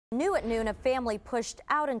New at noon, a family pushed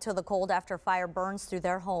out into the cold after fire burns through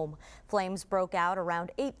their home. Flames broke out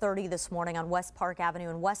around 8:30 this morning on West Park Avenue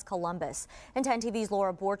in West Columbus. And 10 TV's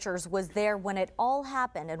Laura Borchers was there when it all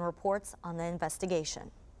happened and reports on the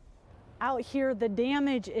investigation. Out here, the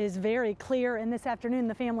damage is very clear, and this afternoon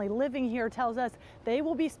the family living here tells us they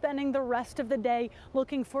will be spending the rest of the day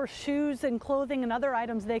looking for shoes and clothing and other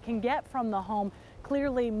items they can get from the home.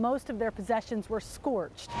 Clearly, most of their possessions were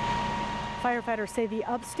scorched. Firefighters say the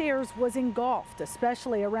upstairs was engulfed,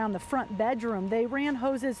 especially around the front bedroom. They ran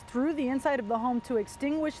hoses through the inside of the home to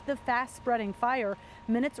extinguish the fast-spreading fire.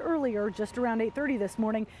 Minutes earlier, just around 8:30 this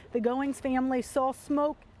morning, the Goings family saw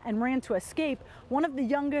smoke and ran to escape. One of the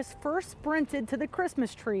youngest first sprinted to the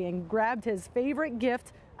Christmas tree and grabbed his favorite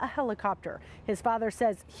gift, a helicopter. His father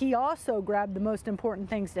says he also grabbed the most important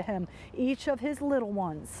things to him, each of his little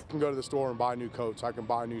ones. I can go to the store and buy new coats. I can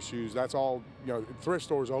buy new shoes. That's all, thrift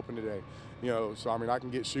stores open today. So I mean, I can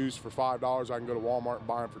get shoes for $5. I can go to Walmart and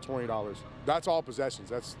buy them for $20. That's all possessions.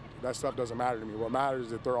 That stuff doesn't matter to me. What matters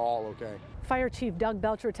is that they're all okay. Fire Chief Doug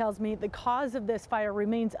Belcher tells me the cause of this fire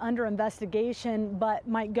remains under investigation, but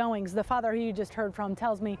Mike Goings, the father who you just heard from,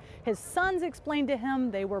 tells me his sons explained to him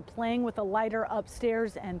they were playing with a lighter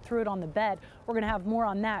upstairs and threw it on the bed. We're going to have more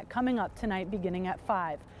on that coming up tonight beginning at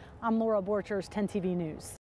 5. I'm Laura Borchers, 10 TV News.